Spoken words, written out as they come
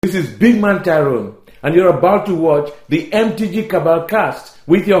This is Big Man Tyrone, and you're about to watch the MTG Cabal Cast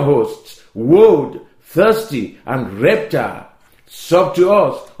with your hosts, Woad, Thirsty, and Reptar. Sub to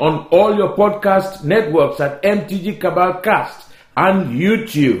us on all your podcast networks at MTG Cabal Cast and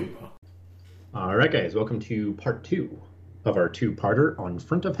YouTube. All right, guys, welcome to part 2 of our two-parter on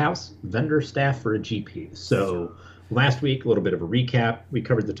front of house vendor staff for a GP. So last week, a little bit of a recap. We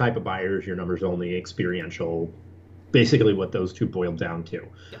covered the type of buyers, your numbers only, experiential, basically what those two boiled down to.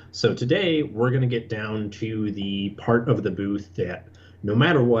 Yeah. So today we're going to get down to the part of the booth that no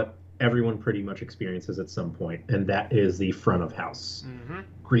matter what, everyone pretty much experiences at some point, and that is the front of house.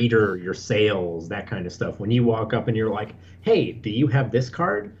 Greeter, your sales, that kind of stuff. When you walk up and you're like, hey, do you have this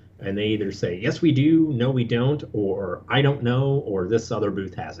card? And they either say, yes, we do, no, we don't, or I don't know, or this other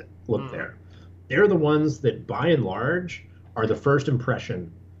booth has it. Look there. They're the ones that, by and large, are the first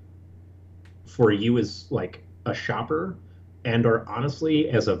impression for you as, like, a shopper, and are honestly,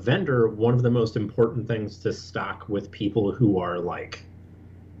 as a vendor, one of the most important things to stock with people who are like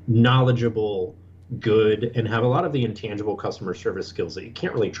knowledgeable, good, and have a lot of the intangible customer service skills that you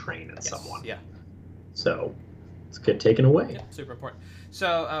can't really train in someone. Yeah. So let's get taken away. Yeah, super important.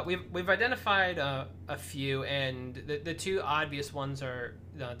 So we've identified a few, and the two obvious ones are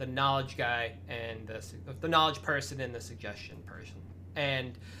the knowledge guy and the knowledge person and the suggestion person.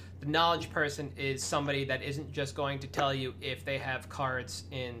 And the knowledge person is somebody that isn't just going to tell you if they have cards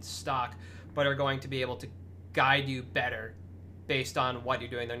in stock, but are going to be able to guide you better based on what you're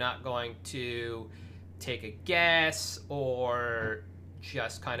doing. They're not going to take a guess or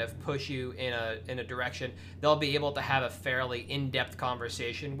just kind of push you in a direction. They'll be able to have a fairly in-depth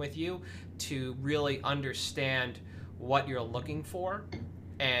conversation with you to really understand what you're looking for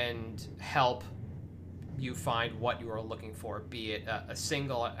and help you find what you are looking for, be it a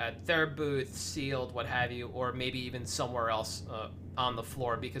single at their booth, sealed, what have you, or maybe even somewhere else on the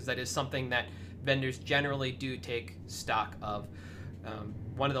floor, because that is something that vendors generally do take stock of.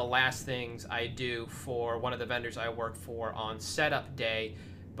 One of the last things I do for one of the vendors I work for on setup day,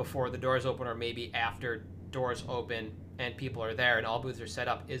 before the doors open or maybe after doors open and people are there and all booths are set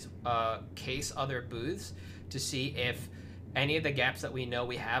up, is case other booths to see if any of the gaps that we know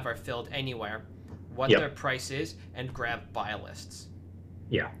we have are filled anywhere, what their price is, and grab buy lists.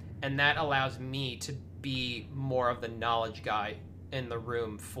 Yeah. And that allows me to be more of the knowledge guy in the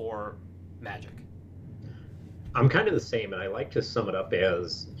room for Magic. I'm kind of the same, and I like to sum it up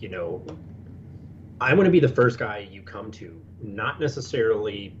as, I want to be the first guy you come to, not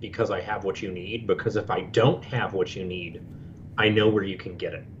necessarily because I have what you need, because if I don't have what you need, I know where you can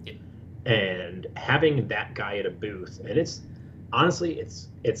get it. Yeah. And having that guy at a booth, and it's honestly,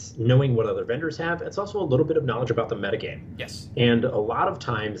 it's knowing what other vendors have. It's also a little bit of knowledge about the metagame. Yes. And a lot of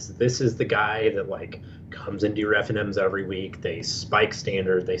times, this is the guy that like comes into your FNMs every week. They spike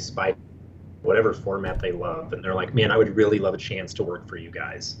standard, they spike whatever format they love, and they're like, man, I would really love a chance to work for you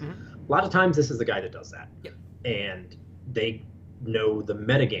guys. A lot of times, this is the guy that does that. Yep. And they know the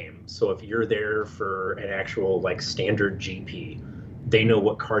metagame. So if you're there for an actual like standard GP, they know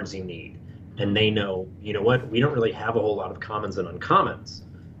what cards you need. And they know, you know what, we don't really have a whole lot of commons and uncommons,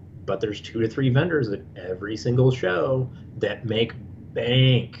 but there's 2 to 3 vendors at every single show that make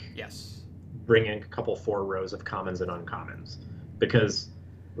bank. Yes. Bringing a couple 4 rows of commons and uncommons. Because,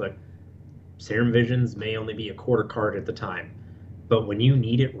 look, Serum Visions may only be a quarter card at the time, but when you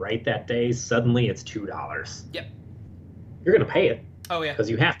need it right that day, suddenly it's $2. Yep. You're going to pay it. Oh, yeah. Because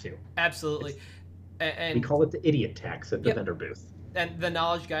you have to. Absolutely. And we call it the idiot tax at the vendor booth. And the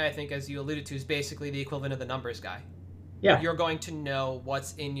knowledge guy, I think, as you alluded to, is basically the equivalent of the numbers guy. Yeah. You're going to know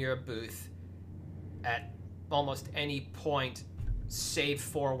what's in your booth at almost any point, save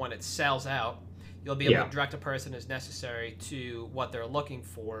for when it sells out. You'll be able to direct a person as necessary to what they're looking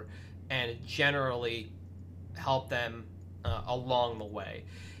for and generally help them along the way.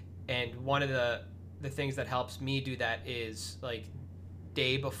 And one of the things that helps me do that is, like,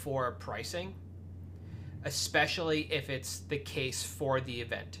 day before pricing, especially if it's the case for the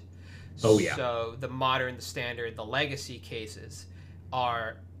event. Oh, yeah. So the modern, the standard, the legacy cases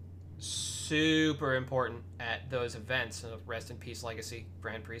are super important at those events. Rest in peace, Legacy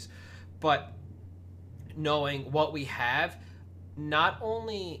Grand Prix. But knowing what we have not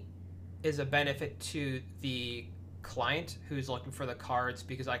only is a benefit to the client who's looking for the cards,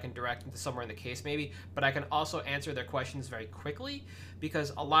 because I can direct them to somewhere in the case maybe, but I can also answer their questions very quickly,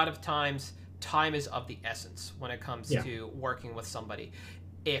 because a lot of times time is of the essence when it comes to working with somebody.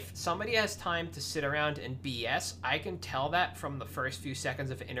 If somebody has time to sit around and BS, I can tell that from the first few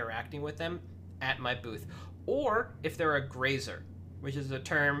seconds of interacting with them at my booth. Or if they're a grazer, which is a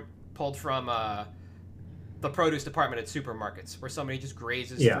term pulled from the produce department at supermarkets, where somebody just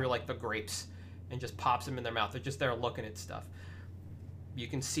grazes through like the grapes and just pops them in their mouth. They're just there looking at stuff. You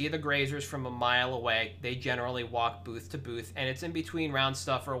can see the grazers from a mile away. They generally walk booth to booth, and it's in between round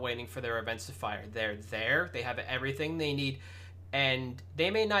stuff or waiting for their events to fire. They're there. They have everything they need, and they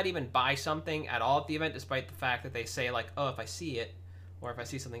may not even buy something at all at the event, despite the fact that they say, like, oh, if I see it, or if I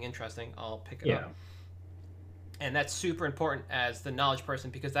see something interesting, I'll pick it up. And that's super important as the knowledge person,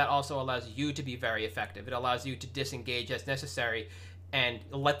 because that also allows you to be very effective. It allows you to disengage as necessary and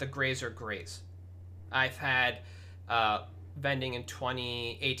let the grazer graze. I've had vending in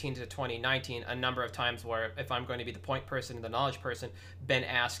 2018 to 2019 a number of times where, if I'm going to be the point person and the knowledge person, been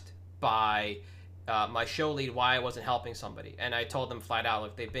asked by my show lead why I wasn't helping somebody. And I told them flat out,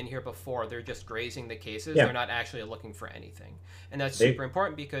 look, they've been here before. They're just grazing the cases. They're not actually looking for anything. And that's super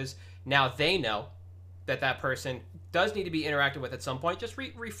important, because now they know that person does need to be interacted with at some point. Just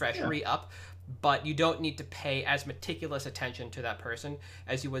refresh, re-up. But you don't need to pay as meticulous attention to that person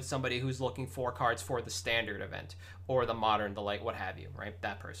as you would somebody who's looking for cards for the standard event or the modern, the light, what have you, right?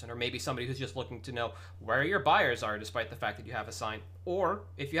 That person. Or maybe somebody who's just looking to know where your buyers are, despite the fact that you have a sign, or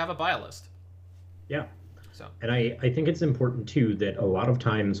if you have a buy list. Yeah. So. And I think it's important, too, that a lot of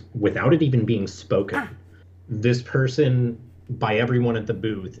times, without it even being spoken, this person, by everyone at the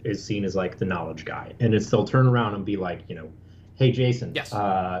booth, is seen as like the knowledge guy. And they'll turn around and be like, hey, Jason,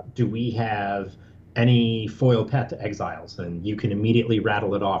 do we have any foil pet exiles? And you can immediately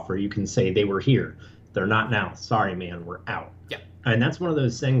rattle it off, or you can say they were here. They're not now. Sorry, man, we're out. Yeah. And that's one of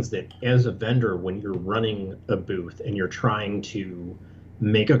those things that, as a vendor, when you're running a booth and you're trying to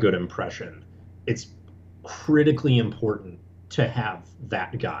make a good impression, it's critically important to have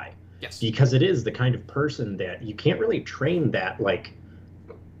that guy. Yes. Because it is the kind of person that you can't really train that. Like,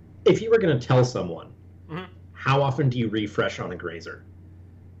 if you were going to tell someone, how often do you refresh on a grazer?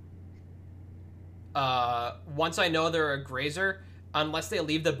 Once I know they're a grazer, unless they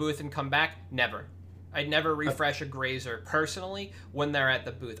leave the booth and come back, never. I'd never refresh a grazer personally when they're at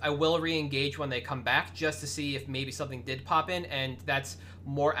the booth. I will re-engage when they come back just to see if maybe something did pop in, and that's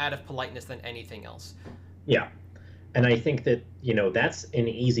more out of politeness than anything else. Yeah. And I think that, that's an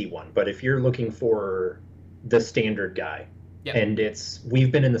easy one. But if you're looking for the standard guy, and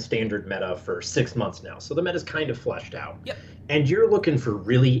we've been in the standard meta for 6 months now, so the meta's kind of fleshed out. Yep. And you're looking for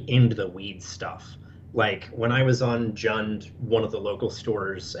really into the weeds stuff. Like, when I was on Jund, one of the local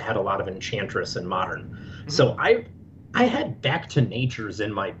stores had a lot of Enchantress and Modern. So I had Back to Natures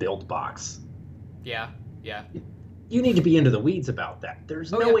in my build box. Yeah. You need to be into the weeds about that.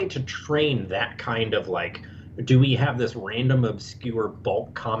 There's no way to train that kind of, like, do we have this random obscure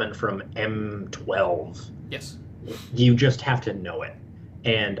bulk common from M12? Yes. You just have to know it.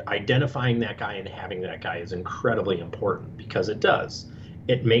 And identifying that guy and having that guy is incredibly important, because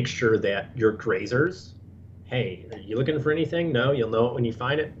it makes sure that your grazers, hey, are you looking for anything? No, you'll know it when you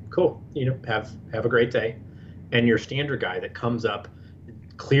find it. Cool. Have a great day. And your standard guy that comes up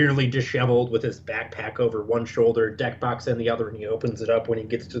clearly disheveled with his backpack over one shoulder, deck box in the other, and he opens it up when he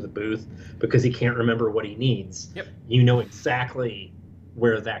gets to the booth because he can't remember what he needs. Yep. You know exactly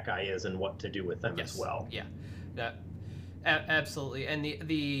where that guy is and what to do with them as well. Yeah. Absolutely. And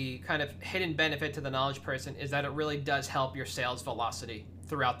the kind of hidden benefit to the knowledge person is that it really does help your sales velocity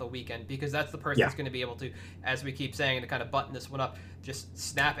throughout the weekend, because that's the person that's going to be able to, as we keep saying, to kind of button this one up, just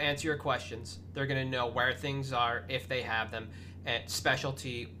snap answer your questions. They're going to know where things are, if they have them, and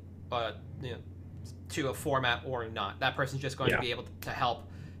specialty to a format or not. That person's just going to be able to help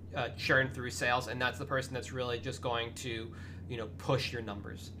churn through sales, and that's the person that's really just going to push your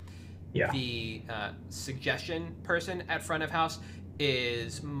numbers. Yeah. The suggestion person at front of house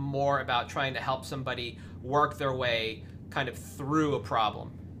is more about trying to help somebody work their way kind of through a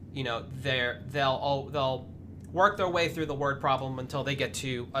problem. They'll work their way through the word problem until they get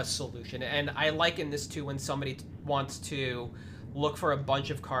to a solution. And I liken this to when somebody wants to look for a bunch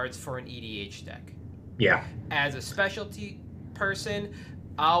of cards for an EDH deck. Yeah. As a specialty person,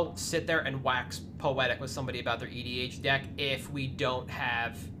 I'll sit there and wax poetic with somebody about their EDH deck if we don't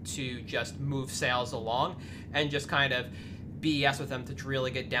have to just move sales along, and just kind of BS with them to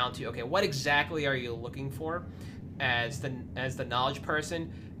really get down to, okay, what exactly are you looking for? As the knowledge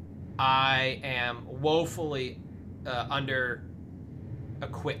person, I am woefully under-equipped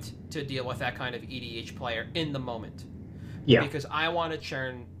to deal with that kind of EDH player in the moment. Yeah. Because I want to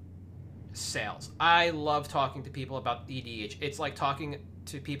churn sales. I love talking to people about EDH. It's like talking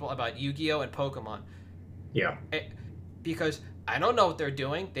to people about Yu-Gi-Oh! And Pokemon. Yeah. Because I don't know what they're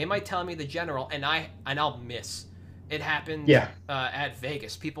doing. They might tell me the general, and I'll miss. It happened at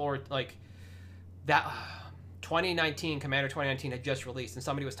Vegas. People were like, that Commander 2019 had just released, and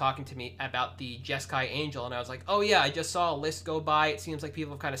somebody was talking to me about the Jeskai Angel, and I was like, oh yeah, I just saw a list go by. It seems like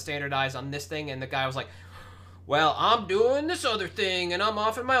people have kind of standardized on this thing, and the guy was like, well, I'm doing this other thing, and I'm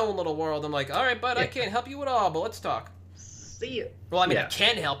off in my own little world. I'm like, all right, bud, I can't help you at all, but let's talk. See it. Well, I mean, I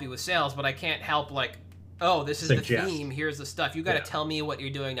can help you with sales, but I can't help, like, oh, this is the theme, here's the stuff. You got to tell me what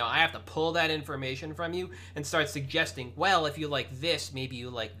you're doing now. I have to pull that information from you and start suggesting, well, if you like this, maybe you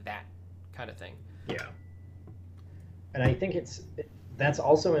like that kind of thing. Yeah. And I think that's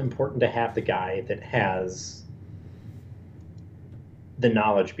also important to have the guy that has the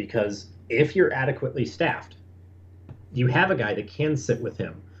knowledge, because if you're adequately staffed, you have a guy that can sit with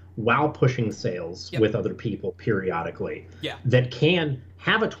him while pushing sales with other people periodically. Yeah. That can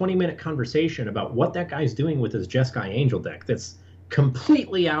have a 20-minute conversation about what that guy's doing with his Jeskai Angel deck that's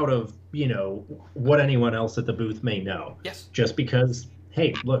completely out of, what anyone else at the booth may know. Yes. Just because,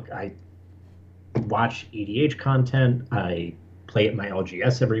 hey, look, I watch EDH content, I play at my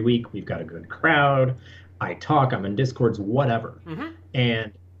LGS every week, we've got a good crowd, I talk, I'm in Discords, whatever. Mm-hmm.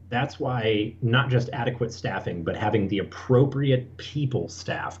 And that's why not just adequate staffing, but having the appropriate people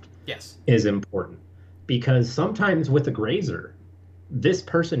staffed is important. Because sometimes with a grazer, this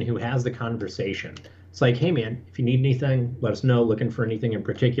person who has the conversation, it's like, hey man, if you need anything, let us know. Looking for anything in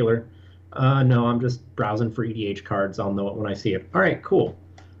particular? No, I'm just browsing for EDH cards. I'll know it when I see it. All right, cool.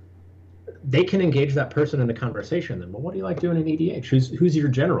 They can engage that person in the conversation. Then, well, what do you like doing in EDH? Who's your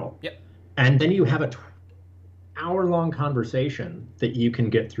general? Yep. And then you have a hour-long conversation that you can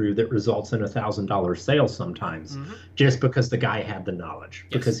get through that results in $1,000 sale sometimes, just because the guy had the knowledge,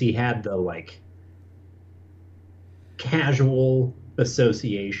 because he had the casual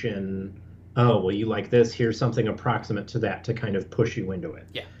association. Oh, well, you like this, here's something approximate to that to kind of push you into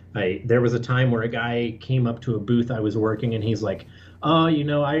it. There was a time where a guy came up to a booth I was working, and he's like, oh,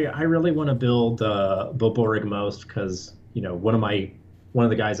 I really want to build Boborg Most, because one of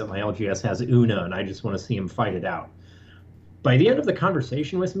the guys at my LGS has Una, and I just want to see him fight it out. By the end of the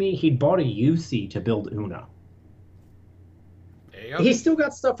conversation with me, he'd bought a UC to build Una. There you go. He's still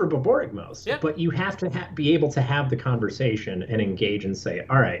got stuff for Boborigmos, but you have to be able to have the conversation and engage and say,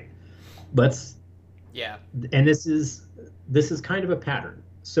 all right, let's... Yeah. And this is kind of a pattern.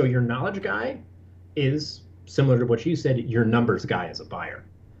 So your knowledge guy is, similar to what you said, your numbers guy as a buyer.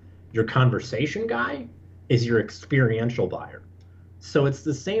 Your conversation guy is your experiential buyer. So it's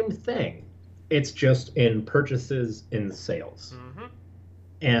the same thing. It's just in purchases and sales. Mm-hmm.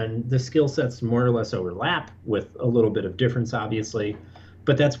 And the skill sets more or less overlap with a little bit of difference, obviously.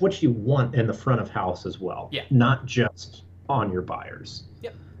 But that's what you want in the front of house as well. Yeah. Not just on your buyers.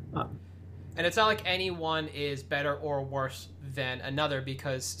 Yep. And it's not like anyone is better or worse than another,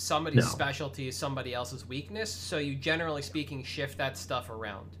 because somebody's specialty is somebody else's weakness. So you, generally speaking, shift that stuff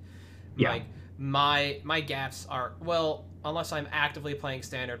around. Yeah. Like, my gaps are, well, unless I'm actively playing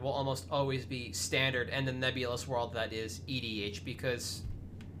Standard, will almost always be Standard and the nebulous world that is EDH, because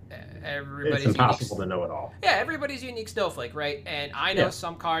everybody's it's impossible to know it all. Yeah, everybody's unique snowflake, right? And I know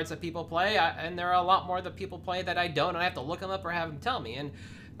some cards that people play, and there are a lot more that people play that I don't, and I have to look them up or have them tell me. And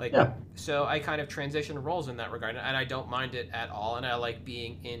so I kind of transition roles in that regard, and I don't mind it at all, and I like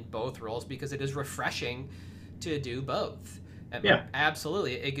being in both roles because it is refreshing to do both. And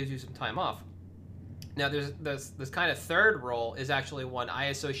absolutely, it gives you some time off. Now, there's this kind of third role is actually one I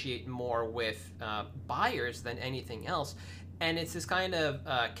associate more with buyers than anything else, and it's this kind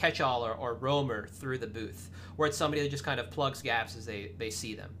of catch-all or roamer through the booth, where it's somebody that just kind of plugs gaps as they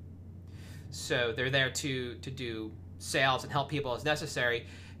see them. So they're there to do sales and help people as necessary.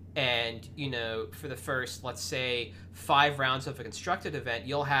 And, for the first, let's say, 5 rounds of a constructed event,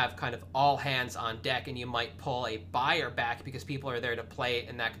 you'll have kind of all hands on deck, and you might pull a buyer back because people are there to play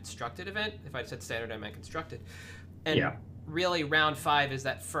in that constructed event. If I said standard, I meant constructed. And really, round 5 is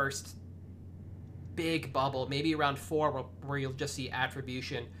that first big bubble, maybe round 4 where you'll just see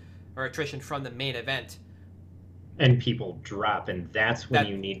attribution or attrition from the main event. And people drop, and that's when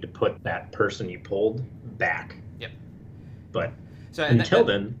you need to put that person you pulled back. Yep. But until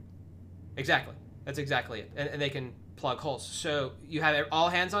then... Exactly. That's exactly it. And they can plug holes. So you have all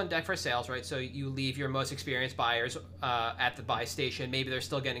hands on deck for sales, right? So you leave your most experienced buyers at the buy station. Maybe they're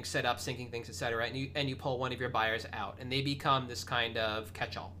still getting set up, syncing things, etc. And you pull one of your buyers out, and they become this kind of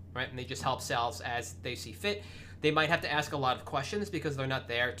catch-all, right? And they just help sales as they see fit. They might have to ask a lot of questions because they're not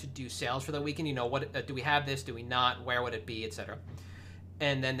there to do sales for the weekend. What do we have this? Do we not? Where would it be, etc.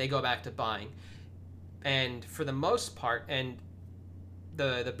 And then they go back to buying. And for the most part, and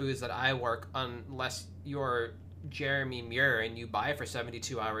the booths that I work, unless you're Jeremy Muir and you buy for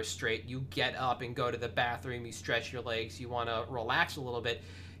 72 hours straight, you get up and go to the bathroom, you stretch your legs, you want to relax a little bit,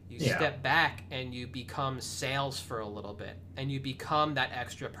 You Yeah. step back and you become sales for a little bit, and you become that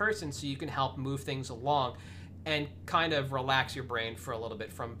extra person so you can help move things along and kind of relax your brain for a little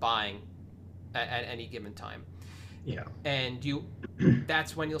bit from buying at any given time. Yeah. And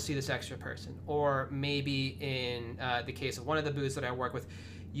that's when you'll see this extra person. Or maybe in the case of one of the booths that I work with,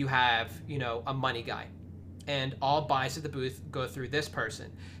 you have, a money guy, and all buys at the booth go through this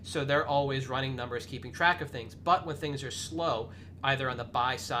person. So they're always running numbers, keeping track of things. But when things are slow, either on the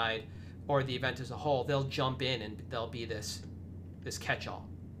buy side or the event as a whole, they'll jump in and they'll be this catch-all.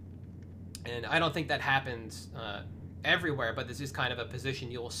 And I don't think that happens everywhere, but this is kind of a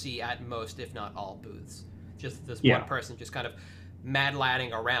position you'll see at most, if not all, booths. Just this one person just kind of mad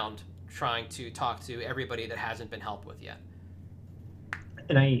ladding around trying to talk to everybody that hasn't been helped with yet.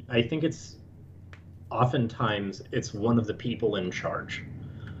 And I think it's oftentimes it's one of the people in charge,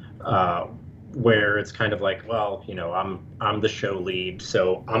 where it's kind of like, well, I'm the show lead,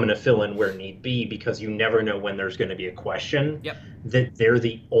 so I'm going to fill in where need be, because you never know when there's going to be a question that they're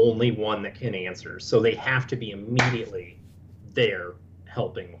the only one that can answer. So they have to be immediately there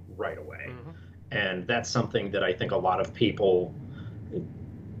helping right away. Mm-hmm. And that's something that I think a lot of people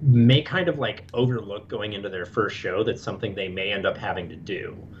may kind of like overlook going into their first show. That's something they may end up having to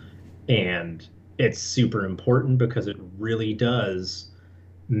do. And it's super important because it really does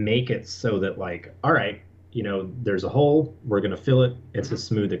make it so that, like, all right, there's a hole, we're going to fill it. It's a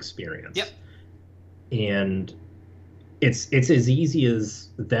smooth experience. Yep. And it's as easy as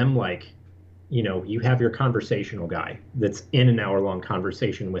them, like, you have your conversational guy that's in an hour-long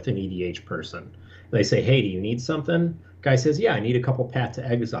conversation with an EDH person. They say, hey, do you need something? Guy says, yeah, I need a couple Path to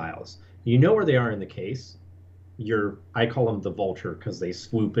Exiles. You know where they are in the case. I call them the vulture because they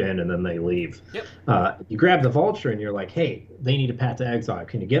swoop in and then they leave. Yep. You grab the vulture and you're like, hey, they need a Path to Exile.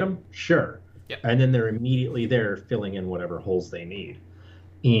 Can you get them? Sure. Yep. And then they're immediately there filling in whatever holes they need.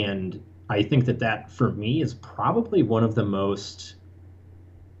 And I think that for me is probably one of the most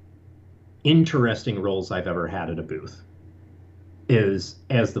interesting roles I've ever had at a booth, is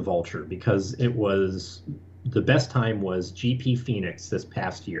as the vulture, because it was the best time was GP Phoenix this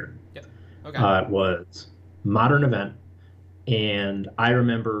past year. Yep. Okay. It was Modern Event, and I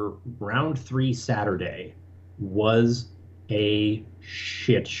remember round 3 Saturday was a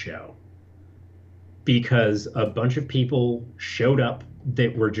shit show because a bunch of people showed up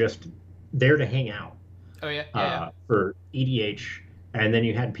that were just there to hang out. Oh yeah. For EDH. And then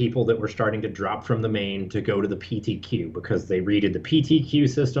you had people that were starting to drop from the main to go to the PTQ because they redid the PTQ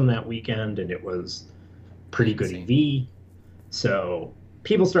system that weekend, and it was pretty good EV. So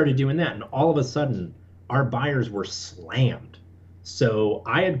people started doing that, and all of a sudden, our buyers were slammed. So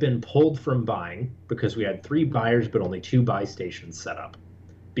I had been pulled from buying because we had 3 buyers, but only 2 buy stations set up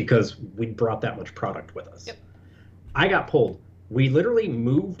because we brought that much product with us. Yep. I got pulled. We literally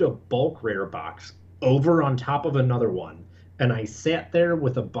moved a bulk rare box over on top of another one. And I sat there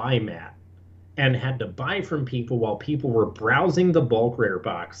with a buy mat and had to buy from people while people were browsing the bulk rare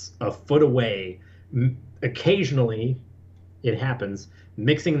box a foot away. Occasionally, it happens,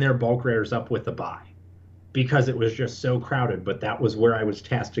 mixing their bulk rares up with the buy because it was just so crowded. But that was where I was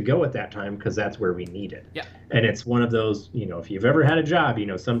tasked to go at that time because that's where we needed. Yeah. And it's one of those, if you've ever had a job,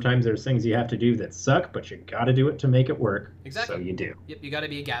 sometimes there's things you have to do that suck, but you got to do it to make it work. Exactly. So you do. Yep. You got to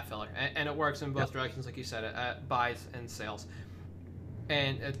be a gap filler, and it works in both directions, like you said, buys and sales.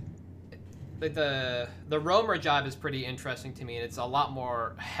 And the roamer job is pretty interesting to me, and it's a lot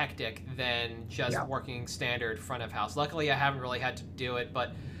more hectic than just working standard front of house. Luckily, I haven't really had to do it,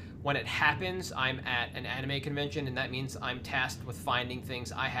 but when it happens, I'm at an anime convention, and that means I'm tasked with finding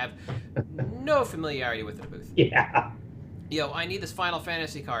things I have no familiarity with in a booth. Yeah. I need this Final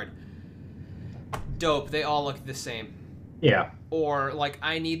Fantasy card. Dope. They all look the same. Yeah. Or, like,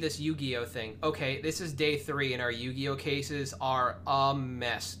 I need this Yu-Gi-Oh thing. Okay, this is day 3, and our Yu-Gi-Oh cases are a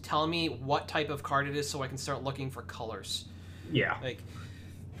mess. Tell me what type of card it is so I can start looking for colors. Yeah. Like,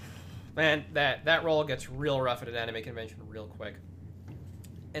 man, that role gets real rough at an anime convention real quick.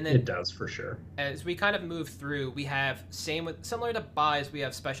 And then it does, for sure. As we kind of move through, we have similar to buys, we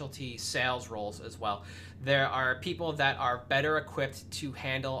have specialty sales roles as well. There are people that are better equipped to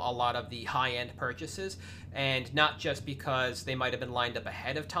handle a lot of the high-end purchases, and not just because they might have been lined up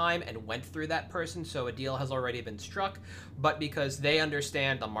ahead of time and went through that person, so a deal has already been struck, but because they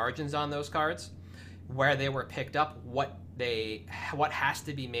understand the margins on those cards, where they were picked up, what has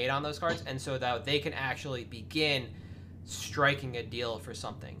to be made on those cards, and so that they can actually begin striking a deal for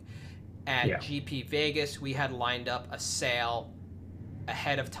something. At GP Vegas, we had lined up a sale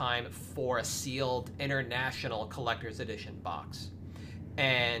ahead of time for a sealed international collector's edition box,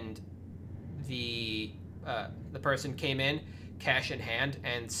 and the person came in, cash in hand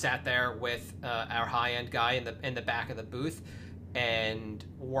and sat there with our high-end guy in the back of the booth and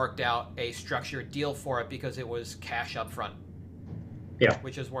worked out a structured deal for it because it was cash up front. Yeah.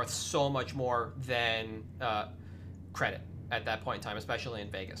 Which is worth so much more than credit at that point in time, especially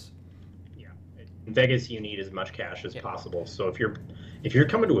in Vegas. Yeah. In Vegas, you need as much cash as possible. So if you're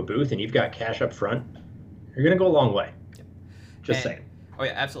coming to a booth and you've got cash up front, you're going to go a long way. Yeah. Just saying. Oh,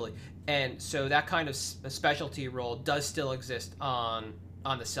 yeah, absolutely. And so that kind of specialty role does still exist on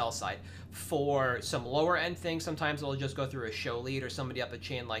the sell side. For some lower end things, sometimes it'll just go through a show lead or somebody up the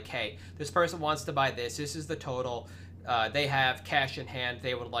chain like, hey, this person wants to buy this. This is the total. They have cash in hand.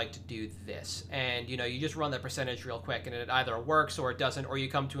 They would like to do this. And, you just run the percentage real quick, and it either works or it doesn't, or you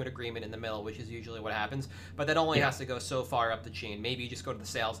come to an agreement in the middle, which is usually what happens. But that only has to go so far up the chain. Maybe you just go to the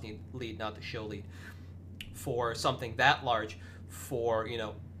sales lead, not the show lead. For something that large, for,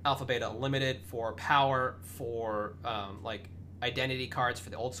 Alpha Beta Unlimited, for Power, for, identity cards for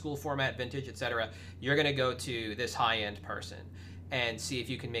the old school format, vintage, etc., you're going to go to this high-end person and see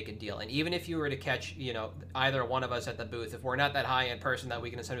if you can make a deal. And even if you were to catch, either one of us at the booth, if we're not that high-end person that we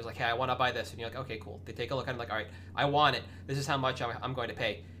can essentially like, hey, I want to buy this, and you're like, okay, cool. They take a look at it like, all right, I want it. This is how much I'm going to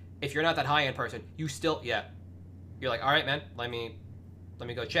pay. If you're not that high-end person, you still, you're like, all right, man, let me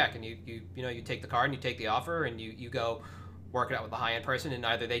go check. And you take the card and you take the offer and you go work it out with the high-end person, and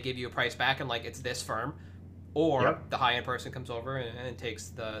either they give you a price back and like it's this firm, or the high-end person comes over and takes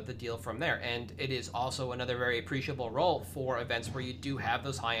the deal from there. And it is also another very appreciable role for events where you do have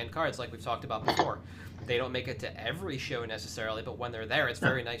those high-end cards like we've talked about before. They don't make it to every show necessarily, but when they're there, it's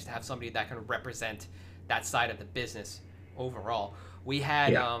very nice to have somebody that can represent that side of the business overall. We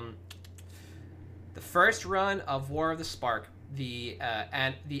had the first run of War of the Spark, the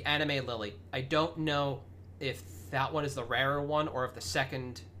Anime Lily. I don't know if that one is the rarer one or if the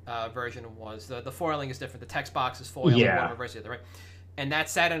second version was. The foiling is different. The text box is foiled, one reverse the other, right? And that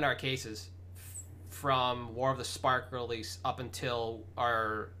sat in our cases from War of the Spark release up until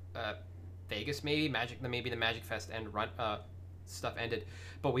our Vegas, maybe the Magic Fest and run stuff ended.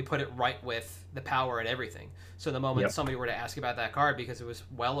 But we put it right with the Power and everything. So the moment somebody were to ask about that card, because it was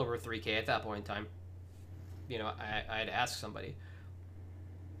well over $3,000 at that point in time, I had to ask somebody.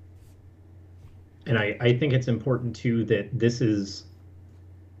 And I think it's important too that this is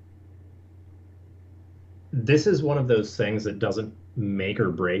one of those things that doesn't make or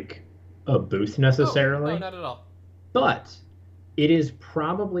break a booth necessarily. No, not at all. But it is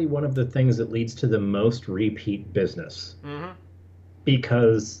probably one of the things that leads to the most repeat business. Mm-hmm.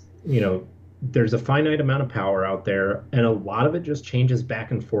 Because, there's a finite amount of power out there, and a lot of it just changes back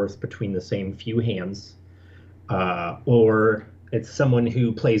and forth between the same few hands. Or it's someone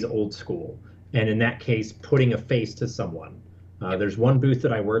who plays old school. And in that case, putting a face to someone. There's one booth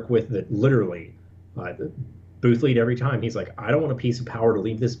that I work with that literally... the booth lead every time, he's like, I don't want a piece of power to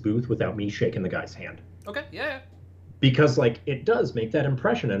leave this booth without me shaking the guy's hand. Okay, yeah. Because it does make that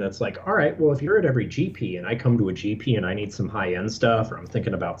impression, and it's like, all right, well, if you're at every GP and I come to a GP and I need some high-end stuff or I'm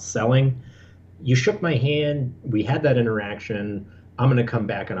thinking about selling, you shook my hand, we had that interaction, I'm going to come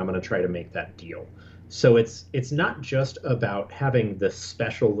back and I'm going to try to make that deal. So it's not just about having the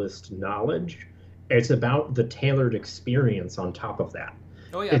specialist knowledge, it's about the tailored experience on top of that.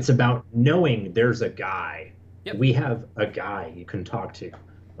 Oh, yeah. It's about knowing there's a guy. Yep. We have a guy you can talk to.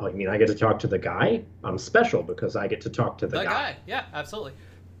 I mean, I get to talk to the guy. I'm special because I get to talk to the guy. Yeah, absolutely.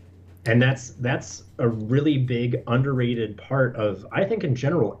 And that's a really big underrated part of, I think, in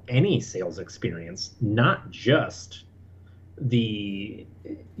general, any sales experience, not just the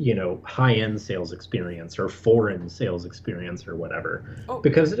high-end sales experience or foreign sales experience or whatever.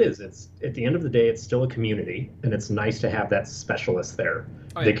 Because it's at the end of the day, it's still a community, and it's nice to have that specialist there.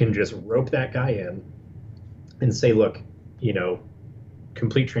 They can just rope that guy in and say, look,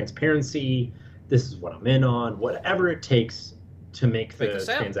 complete transparency, this is what I'm in on, whatever it takes to make the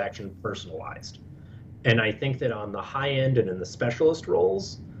transaction personalized. And I think that on the high end and in the specialist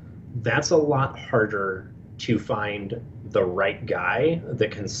roles, that's a lot harder to find the right guy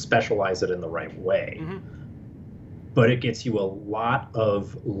that can specialize it in the right way. Mm-hmm. But it gets you a lot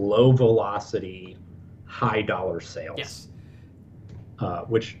of low velocity, high dollar sales. Yes.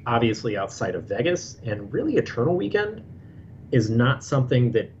 Which obviously outside of Vegas and really Eternal Weekend is not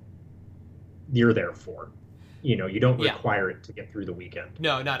something that you're there for. You don't require it to get through the weekend.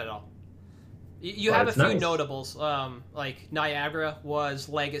 No, not at all. You have a few notables, like Niagara was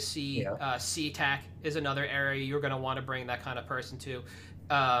Legacy, SeaTac is another area you're going to want to bring that kind of person to.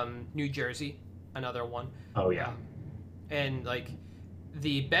 New Jersey, another one. Oh, yeah. And,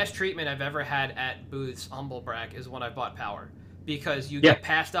 the best treatment I've ever had at booths, humble brag, is when I bought Power. Because you get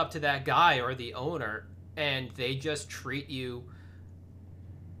passed up to that guy or the owner, and they just treat you.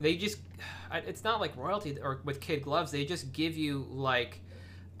 They just, it's not like royalty or with kid gloves. They just give you like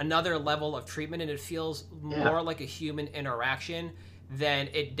another level of treatment, and it feels more like a human interaction than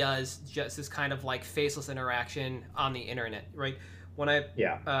it does just this kind of like faceless interaction on the internet, right? When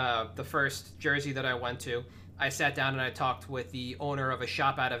the first Jersey that I went to, I sat down and I talked with the owner of a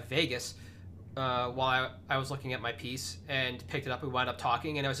shop out of Vegas while I was looking at my piece, and picked it up. We wound up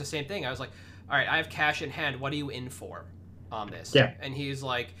talking, and it was the same thing. I was like, all right, I have cash in hand. What are you in for on this? Yeah. And he's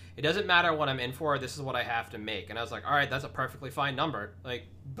like, it doesn't matter what I'm in for. This is what I have to make. And I was like, all right, that's a perfectly fine number. Like,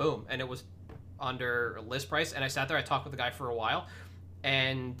 boom. And it was under list price. And I sat there, I talked with the guy for a while.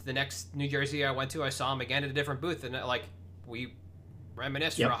 And the next New Jersey I went to, I saw him again at a different booth. And like, we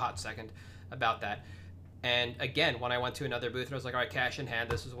reminisced for a hot second about that. And again, when I went to another booth, I was like, all right, cash in hand.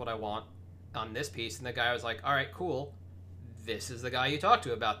 This is what I want on this piece. And the guy was like, all right, cool. This is the guy you talked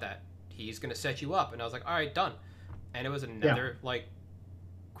to about that. He's going to set you up. And I was like, all right, done. And it was another like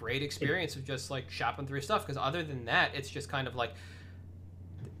great experience of just like shopping through stuff, because other than that, it's just kind of like,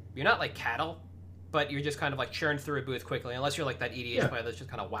 you're not like cattle, but you're just kind of like churned through a booth quickly, unless you're like that EDH player that's just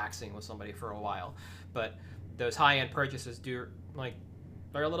kind of waxing with somebody for a while. But those high-end purchases they're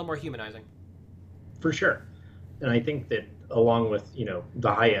a little more humanizing. For sure. And I think that along with,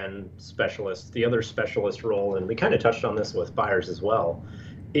 the high-end specialists, the other specialist role, and we kind of touched on this with buyers as well,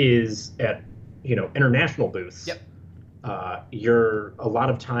 is at, international booths. Yep. You're a lot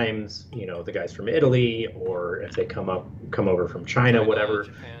of times, the guys from Italy, or if they come over from China, whatever,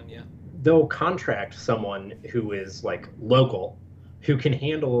 Japan, they'll contract someone who is like local, who can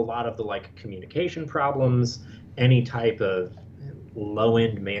handle a lot of the like communication problems, any type of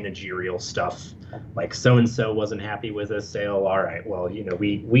low-end managerial stuff. Like so-and-so wasn't happy with a sale. All right, well,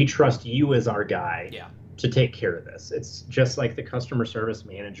 we trust you as our guy to take care of this. It's just like the customer service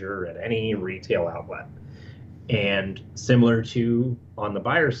manager at any retail outlet. And similar to on the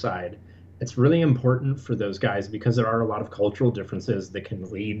buyer side, it's really important for those guys, because there are a lot of cultural differences that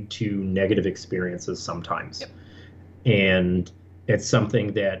can lead to negative experiences sometimes. Yep. And it's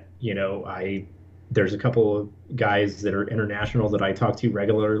something that, there's a couple of guys that are international that I talk to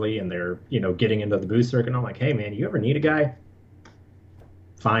regularly, and they're, getting into the booth circuit. And I'm like, hey man, you ever need a guy?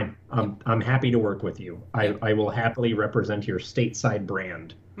 Fine. I'm happy to work with you. I will happily represent your stateside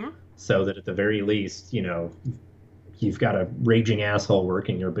brand. So that at the very least, you've got a raging asshole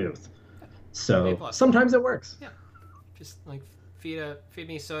working your booth. So sometimes it works. Yeah. Just like feed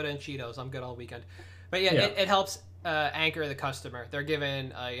me soda and Cheetos. I'm good all weekend. But it helps anchor the customer. They're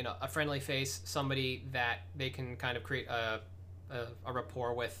given a friendly face, somebody that they can kind of create a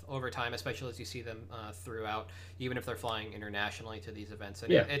rapport with over time, especially as you see them throughout, even if they're flying internationally to these events.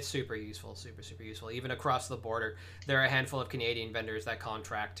 And it's super useful, super useful. Even across the border, there are a handful of Canadian vendors that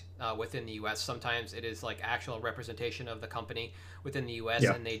contract within the U.S. Sometimes it is like actual representation of the company within the U.S.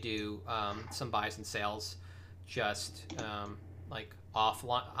 And they do some buys and sales just like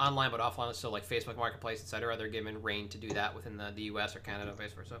online, but offline. So like Facebook Marketplace, etc. They're given reign to do that within the U.S. or Canada,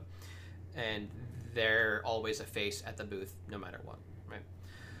 vice versa. And they're always a face at the booth, no matter what, right?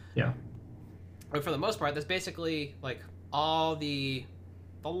 Yeah. But for the most part, that's basically like all the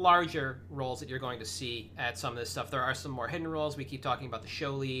larger roles that you're going to see at some of this stuff. There are some more hidden roles. We keep talking about the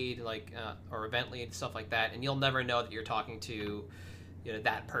show lead, like or event lead, stuff like that, and you'll never know that you're talking to,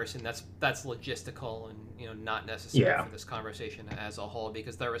 that person. That's logistical and not necessary for this conversation as a whole,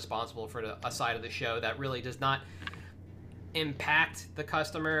 because they're responsible for a side of the show that really does not impact the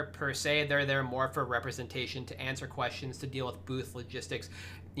customer per se. They're there more for representation, to answer questions, to deal with booth logistics.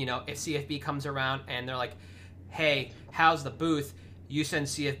 If CFB comes around and they're like, hey, how's the booth? You send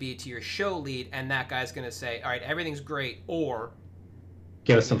CFB to your show lead, and that guy's going to say, all right, everything's great, or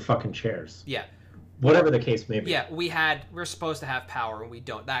get us some fucking chairs. Yeah. Whatever the case may be. Yeah, we're supposed to have power and we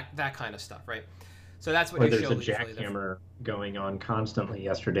don't. That kind of stuff, right? So that's what or your there's show a lead jackhammer going on constantly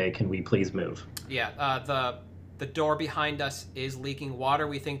yesterday. Can we please move? Yeah, the door behind us is leaking water.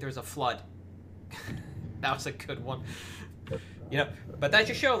 We think there's a flood. That was a good one. But that's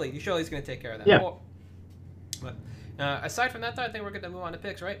your show lead. Your show lead's going to take care of that. Yeah. But aside from that, though, I think we're going to move on to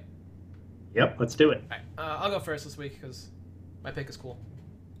picks, right? Yep, let's do it. All right. I'll go first this week because my pick is cool.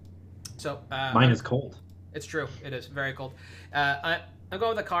 So mine is cold. It's true. It is very cold. I'm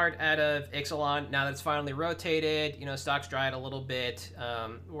going with a card out of Ixalan. Now that it's finally rotated, stock's dried a little bit.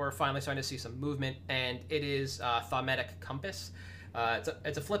 We're finally starting to see some movement, and it is Thaumatic Compass.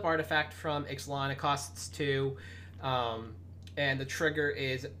 It's a flip artifact from Ixalan. It costs 2, and the trigger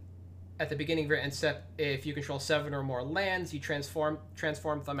is at the beginning of your end step. If you control 7 or more lands, you transform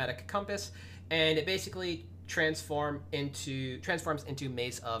Thaumatic Compass, and it basically transforms into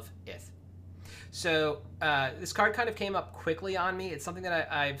Maze of Ith. So this card kind of came up quickly on me. It's something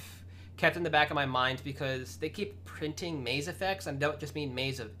that I've kept in the back of my mind because they keep printing maze effects, and don't just mean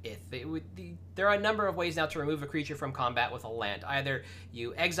Maze of Ith. There are a number of ways now to remove a creature from combat with a land. Either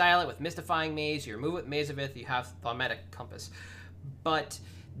you exile it with Mystifying Maze, you remove it with Maze of Ith, you have Thaumatic Compass. But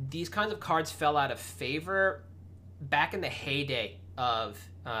these kinds of cards fell out of favor back in the heyday of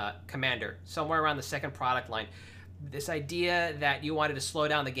Commander, somewhere around the second product line. This idea that you wanted to slow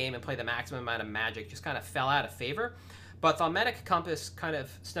down the game and play the maximum amount of Magic just kind of fell out of favor. But Thaumatic Compass kind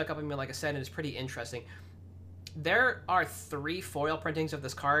of snuck up on me, like I said, and it's pretty interesting. There are 3 foil printings of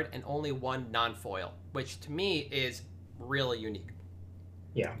this card and only 1 non-foil, which to me is really unique.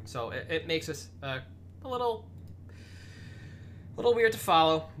 Yeah. So it makes us a little weird to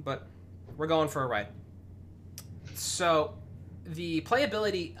follow, but we're going for a ride. So the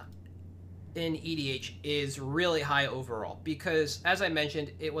playability in EDH is really high overall because, as I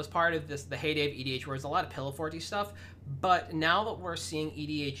mentioned, it was part of the heyday of EDH where there's a lot of Pillow Forty stuff, but now that we're seeing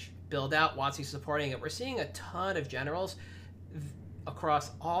EDH build out, WotC supporting it, we're seeing a ton of generals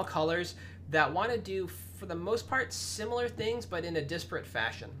across all colors that want to do, for the most part, similar things but in a disparate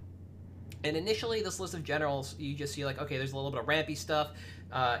fashion. And initially, this list of generals, you just see like, okay, there's a little bit of rampy stuff.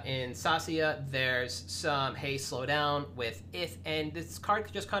 In Sassia, there's some Hey, Slow Down with Ith, and this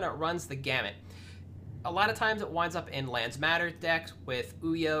card just kind of runs the gamut. A lot of times it winds up in Lands Matter decks with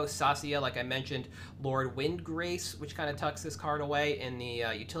Uyo, Sassia, like I mentioned, Lord Windgrace, which kind of tucks this card away in the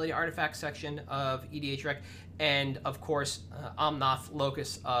utility artifact section of EDH Rec, and of course, Omnath,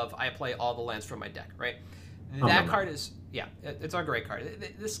 Locus of I play all the lands from my deck, right? That card is, yeah, it's a great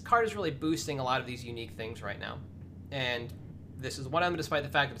card. This card is really boosting a lot of these unique things right now. And this is one of them, despite the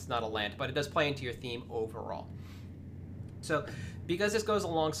fact that it's not a land, but it does play into your theme overall. So, because this goes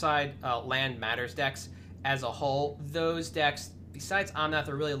alongside Land Matters decks as a whole, those decks, besides Omnath,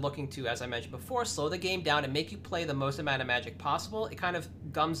 are really looking to, as I mentioned before, slow the game down and make you play the most amount of Magic possible. It kind of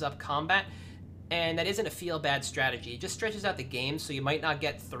gums up combat, and that isn't a feel-bad strategy. It just stretches out the game, so you might not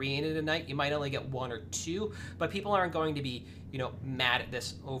get 3 in it a night. You might only get 1 or 2, but people aren't going to be, mad at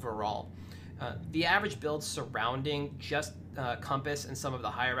this overall. The average build surrounding just Compass and some of the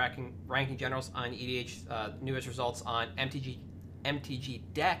higher ranking generals on EDH, newest results on MTG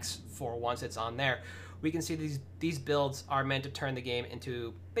decks, for once it's on there, we can see these builds are meant to turn the game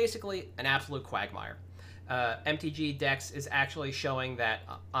into basically an absolute quagmire. MTG decks is actually showing that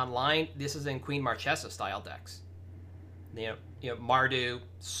online, this is in Queen Marchesa style decks. Mardu,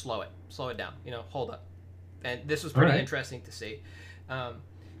 slow it down, hold up. And this was pretty interesting to see.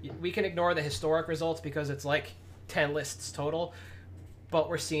 We can ignore the historic results because it's like 10 lists total, but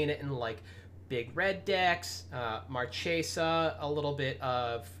we're seeing it in like big red decks, Marchesa, a little bit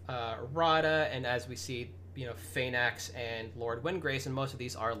of Rada, and as we see, Phaenax and Lord Windgrace, and most of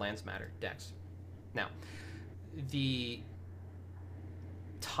these are Lands Matter decks. Now, the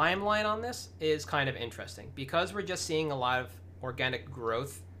timeline on this is kind of interesting because we're just seeing a lot of organic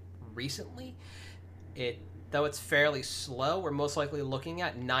growth recently. Though it's fairly slow, we're most likely looking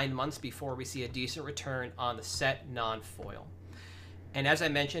at 9 months before we see a decent return on the set non-foil. And as I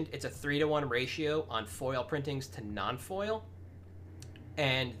mentioned, it's a 3-to-1 ratio on foil printings to non-foil.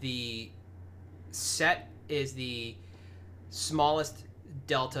 And the set is the smallest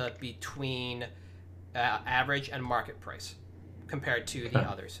delta between average and market price compared to the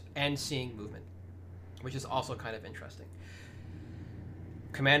others, and seeing movement, which is also kind of interesting.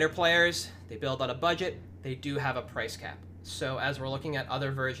 Commander players, they build on a budget. They do have a price cap. So as we're looking at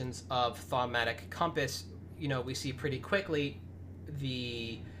other versions of Thaumatic Compass, we see pretty quickly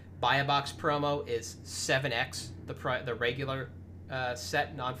the buy a box promo is 7x the regular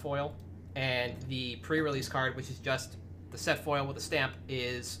set non-foil, and the pre-release card, which is just the set foil with a stamp,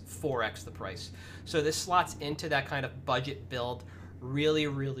 is 4x the price. So this slots into that kind of budget build really,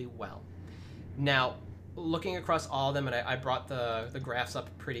 really well. Now, looking across all of them, and I brought the graphs up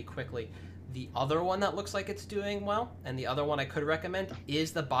pretty quickly, the other one that looks like it's doing well, and the other one I could recommend,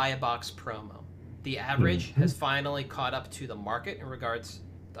 is the buy a box promo. The average has finally caught up to the market in regards...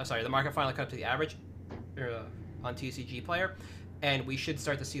 the market finally caught up to the average on TCG Player, and we should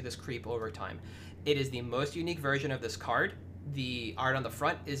start to see this creep over time. It is the most unique version of this card. The art on the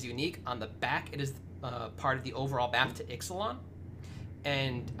front is unique. On the back, it is part of the overall map to Ixalan.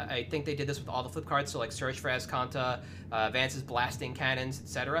 And I think they did this with all the flip cards, so like Search for Azcanta, Vance's Blasting Cannons,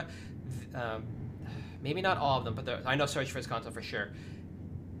 etc. Maybe not all of them, but I know Search for Azcanta for sure.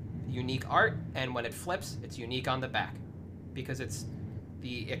 Unique art, and when it flips, it's unique on the back because it's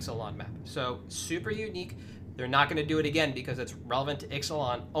the Ixalan map. So super unique. They're not going to do it again because it's relevant to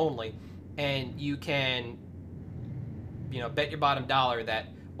Ixalan only, and you can, bet your bottom dollar that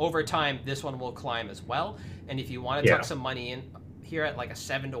over time, this one will climb as well. And if you want to tuck some money in here at like a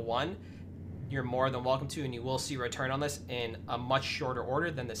 7-1, you're more than welcome to, and you will see a return on this in a much shorter order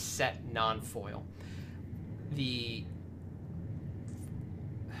than the set non-foil.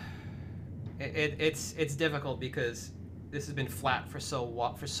 It's difficult because this has been flat for so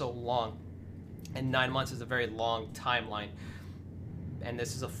long, and 9 months is a very long timeline. And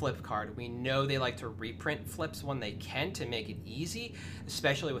this is a flip card. We know they like to reprint flips when they can to make it easy,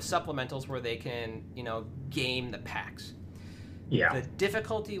 especially with supplementals where they can, game the packs. Yeah. The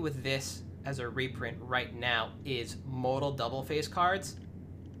difficulty with this as a reprint right now is modal double face cards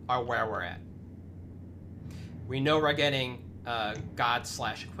are where we're at. We know we're getting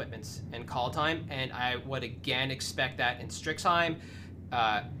God/equipments and call time, and I would again expect that in Strixheim.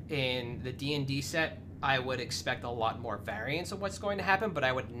 In the D&D set, I would expect a lot more variance of what's going to happen, but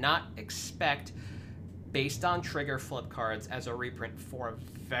I would not expect, based on trigger flip cards, as a reprint for a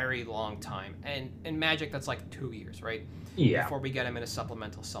very long time. And in Magic, that's like 2 years, right? Yeah. Before we get them in a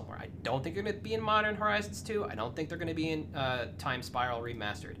supplemental somewhere. I don't think they're going to be in Modern Horizons 2. I don't think they're going to be in Time Spiral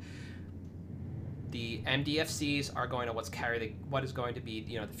Remastered. The MDFCs are going to what is going to be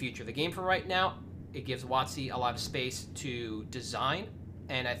the future of the game for right now. It gives WotC a lot of space to design,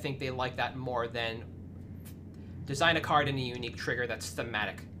 and I think they like that more than design a card in a unique trigger that's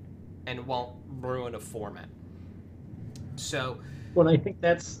thematic and won't ruin a format. So, well, I think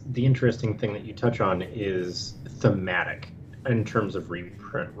that's the interesting thing that you touch on is thematic in terms of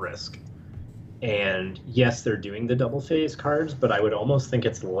reprint risk. And yes, they're doing the double phase cards, but I would almost think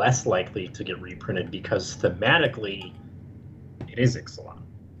it's less likely to get reprinted because thematically it is Ixalan.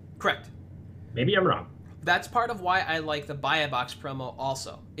 Correct. Maybe I'm wrong. That's part of why I like the Buy a Box promo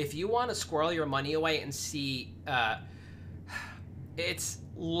also. If you want to squirrel your money away and see, it's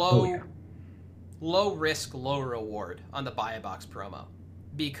low risk, low reward on the Buy a Box promo.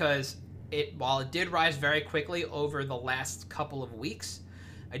 Because while it did rise very quickly over the last couple of weeks,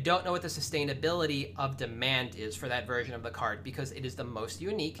 I don't know what the sustainability of demand is for that version of the card because it is the most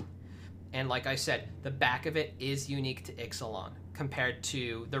unique. And like I said, the back of it is unique to Ixalan compared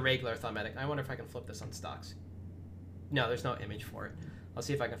to the regular thematic. I wonder if I can flip this on stocks. No, there's no image for it. I'll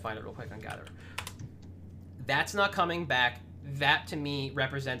see if I can find it real quick on Gatherer. That's not coming back. That, to me,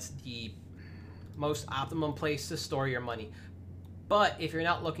 represents the most optimum place to store your money. But if you're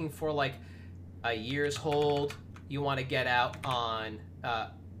not looking for, like, a year's hold, you want to get out on,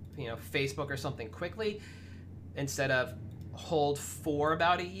 Facebook or something quickly, instead of hold for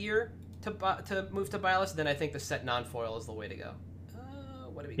about a year to move to buy list, then I think the set non-foil is the way to go.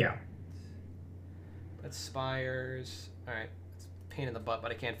 What do we got? That's Spires. All right. It's a pain in the butt, but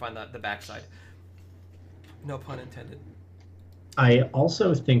I can't find the backside. No pun intended. I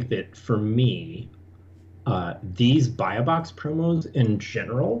also think that for me, these Buy a Box promos in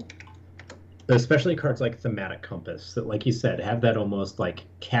general, especially cards like Thematic Compass, that, like you said, have that almost like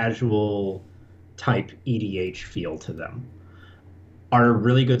casual type EDH feel to them, are a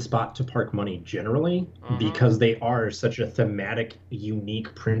really good spot to park money generally because they are such a thematic,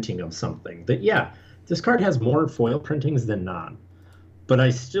 unique printing of something. That, yeah, this card has more foil printings than non. But I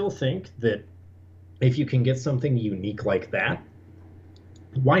still think that if you can get something unique like that,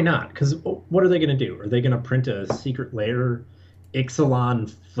 why not? Because what are they going to do? Are they going to print a Secret Lair,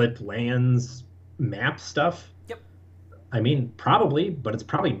 Ixalan, Flip Lands, map stuff? I mean, probably, but it's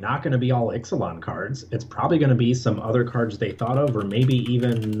probably not going to be all Ixalan cards. It's probably going to be some other cards they thought of, or maybe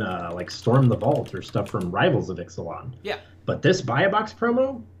even like Storm the Vault or stuff from Rivals of Ixalan. Yeah. But this Buy a Box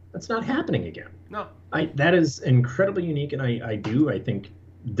promo, that's not happening again. No. That is incredibly unique, and I think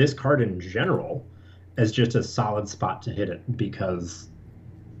this card in general is just a solid spot to hit it because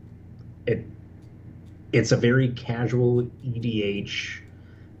it's a very casual EDH,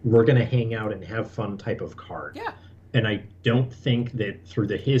 we're going to hang out and have fun type of card. Yeah. And I don't think that through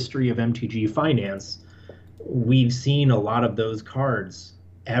the history of MTG Finance, we've seen a lot of those cards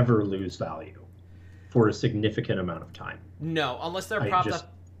ever lose value for a significant amount of time. No, unless they're propped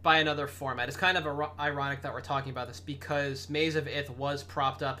up by another format. It's kind of ironic that we're talking about this because Maze of Ith was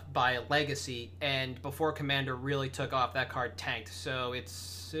propped up by Legacy, and before Commander really took off, that card tanked. So it's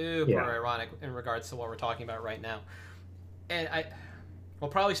super ironic in regards to what we're talking about right now. And we'll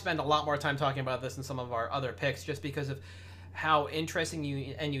probably spend a lot more time talking about this in some of our other picks just because of how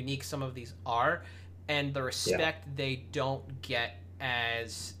interesting and unique some of these are and the respect they don't get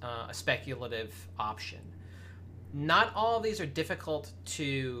as a speculative option. Not all of these are difficult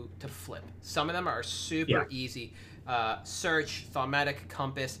to flip. Some of them are super easy. Search, Thaumatic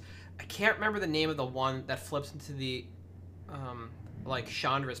Compass. I can't remember the name of the one that flips into the like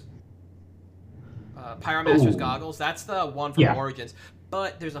Chandra's Pyromaster's Goggles. That's the one from Origins.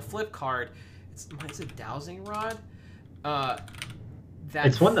 But there's a flip card. It's a dowsing rod.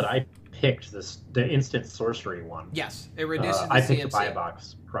 It's one that I picked, the instant sorcery one. Yes, it reduces the CMC. I picked the buy a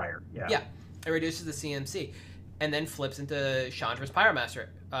box prior. Yeah, it reduces the CMC, and then flips into Chandra's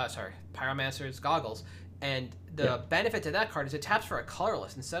Pyromancer's goggles. And the benefit to that card is it taps for a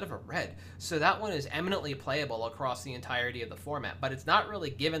colorless instead of a red. So that one is eminently playable across the entirety of the format. But it's not really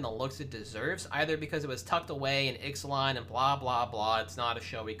given the looks it deserves, either because it was tucked away in Ixalan and blah, blah, blah. It's not a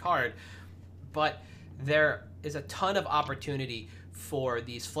showy card. But there is a ton of opportunity for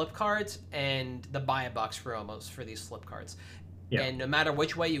these flip cards and the buy-a-box promos for these flip cards. Yeah. And no matter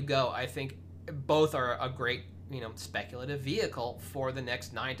which way you go, I think both are a great speculative vehicle for the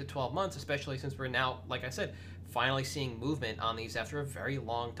next 9 to 12 months, especially since we're now, like I said, finally seeing movement on these after a very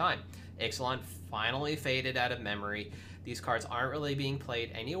long time. Ixalan finally faded out of memory. These cards aren't really being played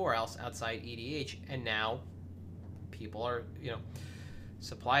anywhere else outside EDH, and now people are,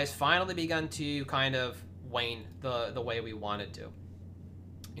 supply has finally begun to kind of wane the way we wanted to.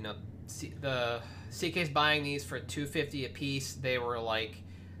 The CK's buying these for $250 a piece. They were like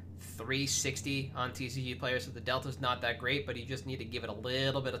 $360 on TCG players, so the delta's not that great, but you just need to give it a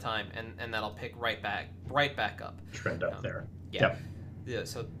little bit of time, and that'll pick right back up. Trend up there. Yeah. Yeah.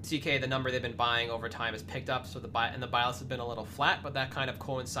 So CK, the number they've been buying over time has picked up. So the buy list has been a little flat, but that kind of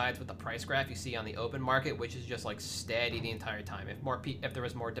coincides with the price graph you see on the open market, which is just like steady the entire time. If there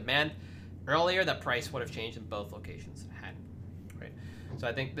was more demand earlier, that price would have changed in both locations. It hadn't. Right. So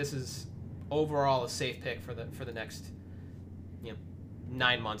I think this is overall a safe pick for the next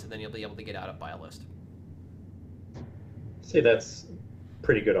 9 months, and then you'll be able to get out of buy a list. Say that's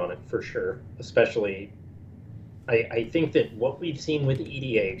pretty good on it for sure. Especially, I think that what we've seen with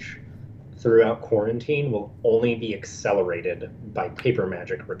EDH throughout quarantine will only be accelerated by Paper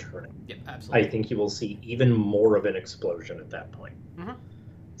Magic returning. Yep, absolutely. I think you will see even more of an explosion at that point. Mm-hmm.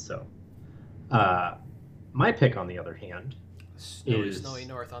 So, my pick, on the other hand, is Snowy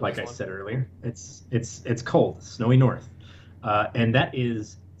North. Like I said earlier, it's cold, Snowy North. And that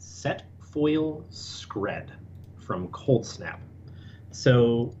is Set Foil Skred from Cold Snap.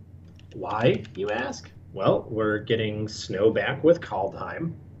 So, why, you ask? Well, we're getting snow back with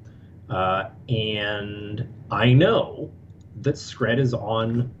Kaldheim. And I know that Skred is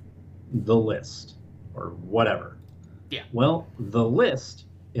on the list, or whatever. Yeah. Well, the list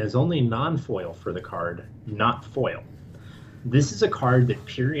is only non-foil for the card, not foil. This is a card that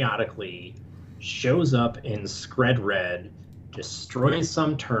periodically shows up in Skred Red, destroys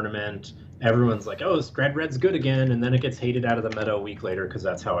some tournament. Everyone's like, oh, Skred Red's good again, and then it gets hated out of the meta a week later because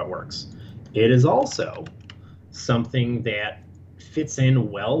that's how it works. It is also something that fits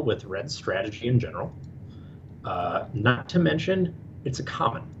in well with Red strategy in general. Not to mention, it's a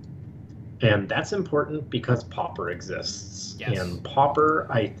common. And that's important because Pauper exists. Yes. And Pauper,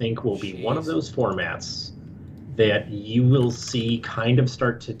 I think, will be one of those formats that you will see kind of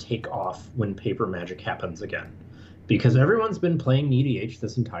start to take off when Paper Magic happens again. Because everyone's been playing EDH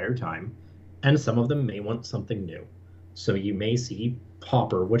this entire time, and some of them may want something new. So you may see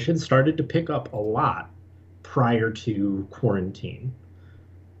Pauper, which had started to pick up a lot prior to quarantine,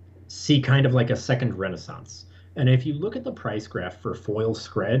 see kind of like a second renaissance. And if you look at the price graph for foil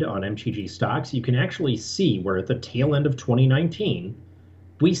Skred on MTG stocks, you can actually see where at the tail end of 2019,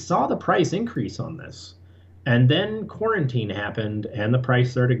 we saw the price increase on this. And then quarantine happened and the price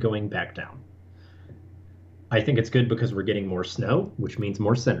started going back down. I think it's good because we're getting more snow, which means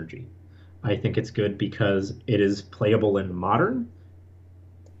more synergy. I think it's good because it is playable in Modern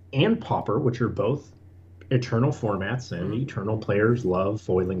and Pauper, which are both Eternal formats, and Eternal players love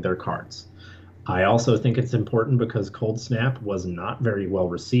foiling their cards. I also think it's important because Cold Snap was not very well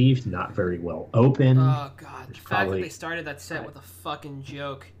received, not very well opened. Oh, God. The fact that they started that set with a fucking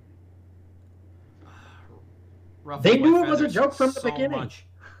joke. They knew it was a joke from the beginning.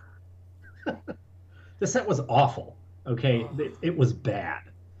 The set was awful. Okay, it was bad.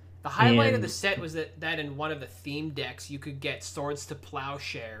 The highlight of the set was that in one of the theme decks you could get Swords to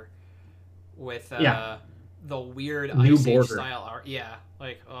Plowshare with the weird New Ice Age border style art. Yeah,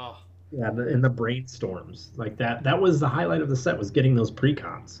 like Yeah, in the brainstorms like that. That was the highlight of the set, was getting those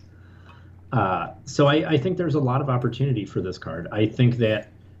precons. So I think there's a lot of opportunity for this card. I think that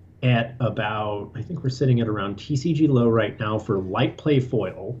I think we're sitting at around TCG low right now for light play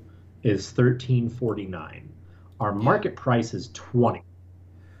foil is $13.49. Our market price is $20.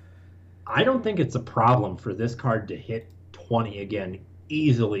 I don't think it's a problem for this card to hit $20 again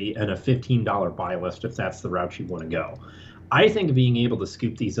easily in a $15 buy list if that's the route you want to go. I think being able to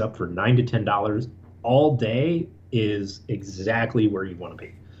scoop these up for $9 to $10 all day is exactly where you want to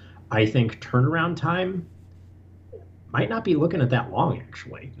be. I think turnaround time might not be looking at that long,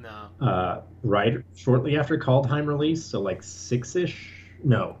 actually. No. Right shortly after Kaldheim release, so like six-ish?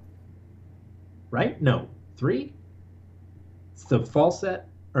 No. Right? No. Three? It's the fall set?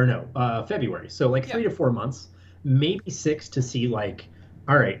 Or no, February. So like Yeah. 3 to 4 months, maybe six to see like,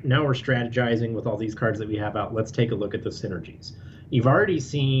 all right, now we're strategizing with all these cards that we have out. Let's take a look at the synergies. You've already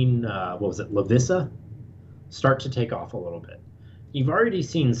seen, what was it, Lavissa start to take off a little bit. You've already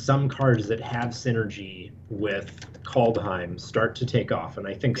seen some cards that have synergy with Kaldheim start to take off. And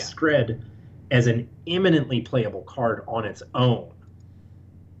I think Yeah. Skred, as an imminently playable card on its own,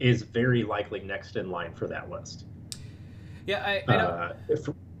 is very likely next in line for that list. Yeah, I know.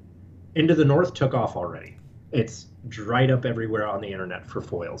 Into the North took off already. It's dried up everywhere on the internet for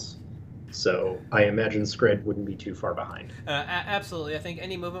foils. So I imagine Skred wouldn't be too far behind. Absolutely. I think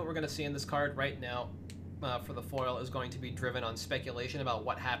any movement we're going to see in this card right now for the foil is going to be driven on speculation about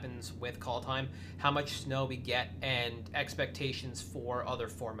what happens with Kaldheim, how much snow we get, and expectations for other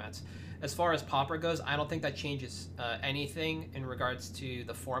formats. As far as Pauper goes, I don't think that changes anything in regards to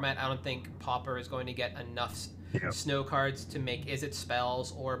the format. I don't think Pauper is going to get enough snow cards to make Izzet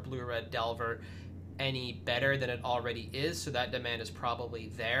Spells or Blue-Red Delver any better than it already is, so that demand is probably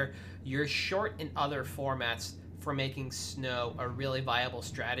there. You're short in other formats for making snow a really viable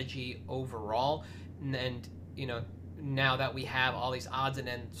strategy overall, and you know, now that we have all these odds and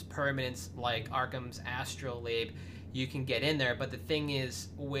ends permanents like Arkham's Astrolabe, you can get in there. But the thing is,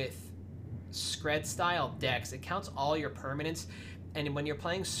 with Skred style decks, it counts all your permanents, and when you're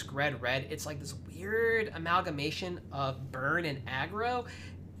playing Skred Red, it's like this weird amalgamation of burn and aggro.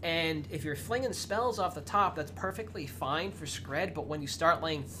 And if you're flinging spells off the top, that's perfectly fine for Skred, but when you start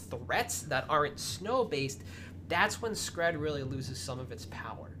laying threats that aren't snow-based, that's when Skred really loses some of its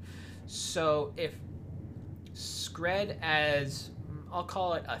power. So if Skred, as I'll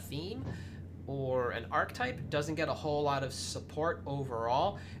call it a theme or an archetype, doesn't get a whole lot of support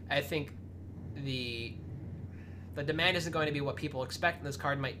overall, I think the demand isn't going to be what people expect, and this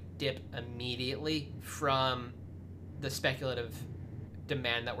card might dip immediately from the speculative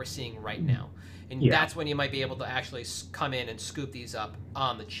demand that we're seeing right now. And that's when you might be able to actually come in and scoop these up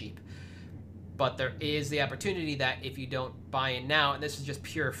on the cheap. But there is the opportunity that if you don't buy in now, and this is just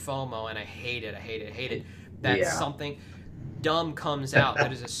pure FOMO, and I hate it, that something dumb comes out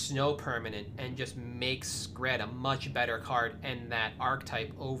that is a snow permanent and just makes Skred a much better card, and that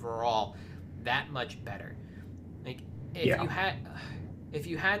archetype overall that much better. Like if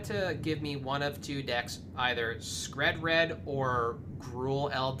you had to give me one of two decks, either Skred Red or Gruul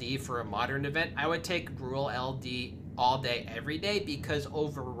LD for a modern event, I would take Gruul LD all day, every day, because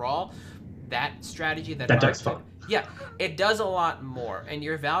overall, that strategy, that deck's fun. Yeah, it does a lot more. And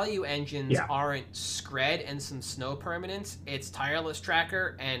your value engines aren't Skred and some snow permanents. It's Tireless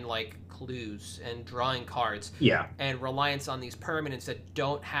Tracker and like clues and drawing cards. Yeah. And reliance on these permanents that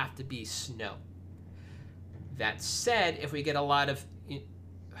don't have to be snow. That said, if we get a lot of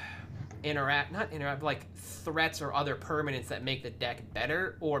like threats or other permanents that make the deck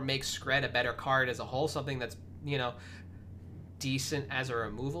better or make Skred a better card as a whole, something that's, you know, decent as a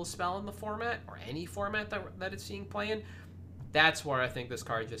removal spell in the format or any format that it's seeing play in, that's where I think this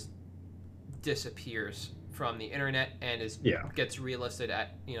card just disappears from the internet and gets relisted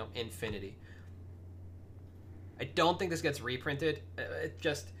at, you know, infinity. I don't think this gets reprinted. It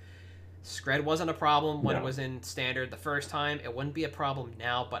just, Skred wasn't a problem when it was in standard the first time. It wouldn't be a problem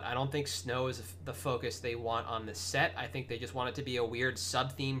now, but I don't think snow is the focus they want on this set. I think they just want it to be a weird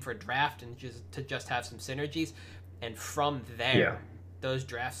sub-theme for draft and just have some synergies. And from there, those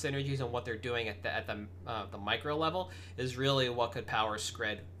draft synergies and what they're doing at the micro level is really what could power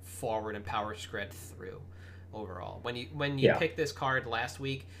Skred forward and power Skred through overall. When you picked this card last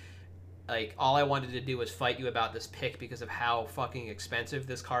week, like, all I wanted to do was fight you about this pick because of how fucking expensive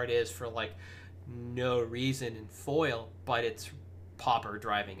this card is for, like, no reason in foil, but it's Pauper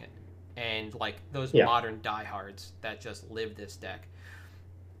driving it. And, like, those modern diehards that just live this deck.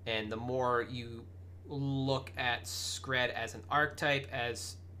 And the more you look at Skred as an archetype,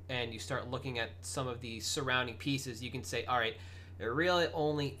 and you start looking at some of the surrounding pieces, you can say, all right, it really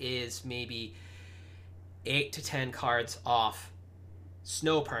only is maybe 8 to 10 cards off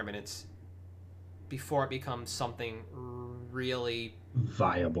snow permanents before it becomes something really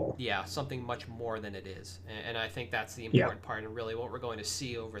viable. Yeah, something much more than it is. And I think that's the important part, and really what we're going to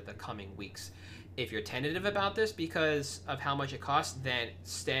see over the coming weeks. If you're tentative about this because of how much it costs, then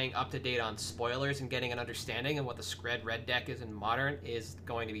staying up to date on spoilers and getting an understanding of what the Skred Red deck is in Modern is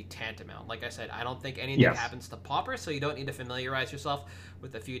going to be tantamount. Like I said, I don't think anything happens to Pauper, so you don't need to familiarize yourself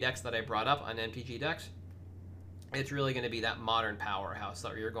with the few decks that I brought up on MTG Decks. It's really going to be that Modern powerhouse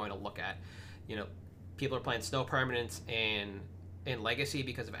that you're going to look at. You know, people are playing Snow Permanence in Legacy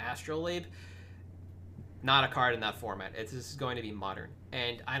because of Astrolabe. Not a card in that format. This is going to be modern.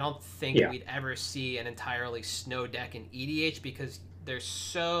 And I don't think we'd ever see an entirely Snow deck in EDH because there's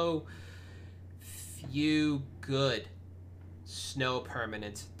so few good Snow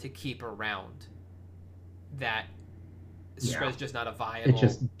Permanents to keep around that Spread's just not a viable... It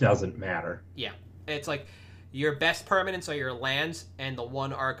just doesn't matter. Yeah. It's like your best permanents are your lands and the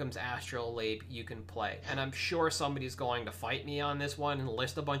one Arkham's Astrolabe you can play. And I'm sure somebody's going to fight me on this one and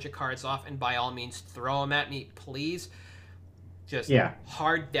list a bunch of cards off, and by all means throw them at me, please. Just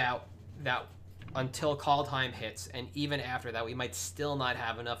hard doubt that until call time hits, and even after that, we might still not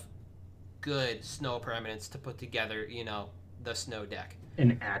have enough good Snow permanents to put together, the Snow deck.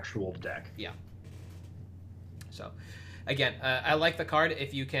 An actual deck. Yeah. So... Again, I like the card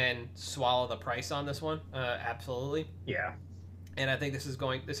if you can swallow the price on this one. Absolutely. Yeah. And I think this isn't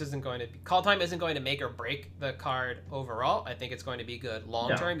going to be... Call time isn't going to make or break the card overall. I think it's going to be good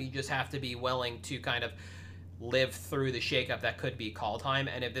long term. You just have to be willing to kind of live through the shakeup that could be call time.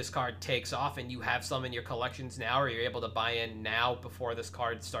 And if this card takes off and you have some in your collections now, or you're able to buy in now before this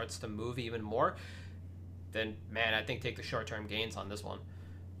card starts to move even more, then, man, I think take the short-term gains on this one.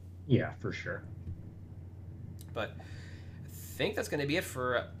 Yeah, for sure. But... I think that's going to be it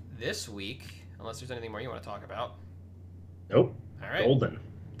for this week, unless there's anything more you want to talk about. Nope. All right. Golden.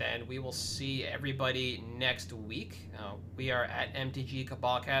 Then we will see everybody next week. We are at MTG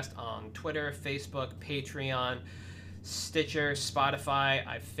Cabalcast on Twitter, Facebook, Patreon, Stitcher, Spotify.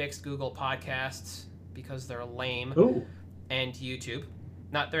 I fixed Google Podcasts because they're lame. Ooh. And YouTube.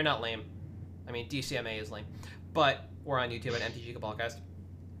 They're not lame. I mean, DCMA is lame. But we're on YouTube at MTG Cabalcast.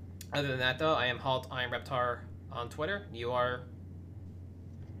 Other than that, though, I am Halt, I am Reptar on Twitter. You are...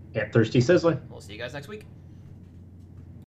 At Thirsty Sizzler. We'll see you guys next week.